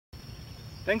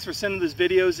Thanks for sending those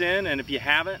videos in, and if you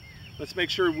haven't, let's make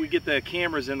sure we get the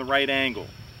cameras in the right angle.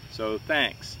 So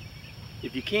thanks.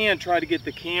 If you can, try to get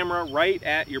the camera right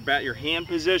at your hand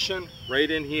position, right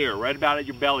in here, right about at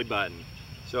your belly button.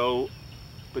 So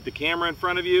put the camera in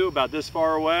front of you about this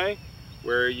far away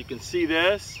where you can see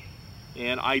this,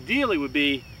 and ideally would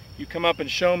be you come up and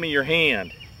show me your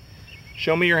hand.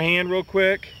 Show me your hand real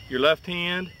quick, your left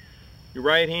hand, your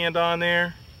right hand on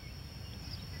there,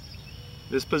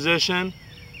 this position,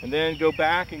 and then go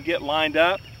back and get lined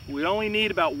up. We only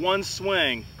need about one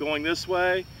swing going this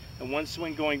way and one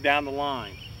swing going down the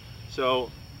line.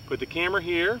 So put the camera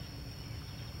here,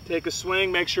 take a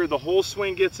swing, make sure the whole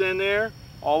swing gets in there,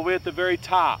 all the way at the very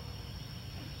top,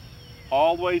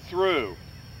 all the way through.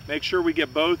 Make sure we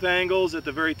get both angles at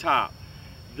the very top.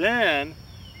 Then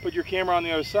put your camera on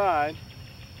the other side,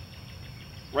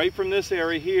 right from this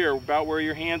area here, about where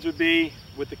your hands would be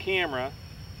with the camera.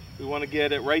 We want to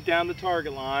get it right down the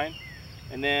target line,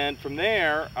 and then from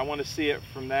there I want to see it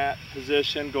from that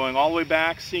position going all the way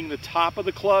back, seeing the top of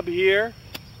the club here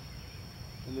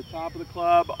and the top of the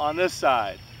club on this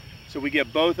side, so we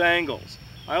get both angles.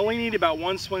 I only need about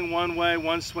one swing one way,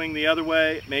 one swing the other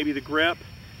way, maybe the grip,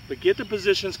 but get the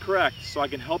positions correct so I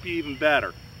can help you even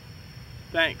better.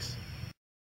 Thanks.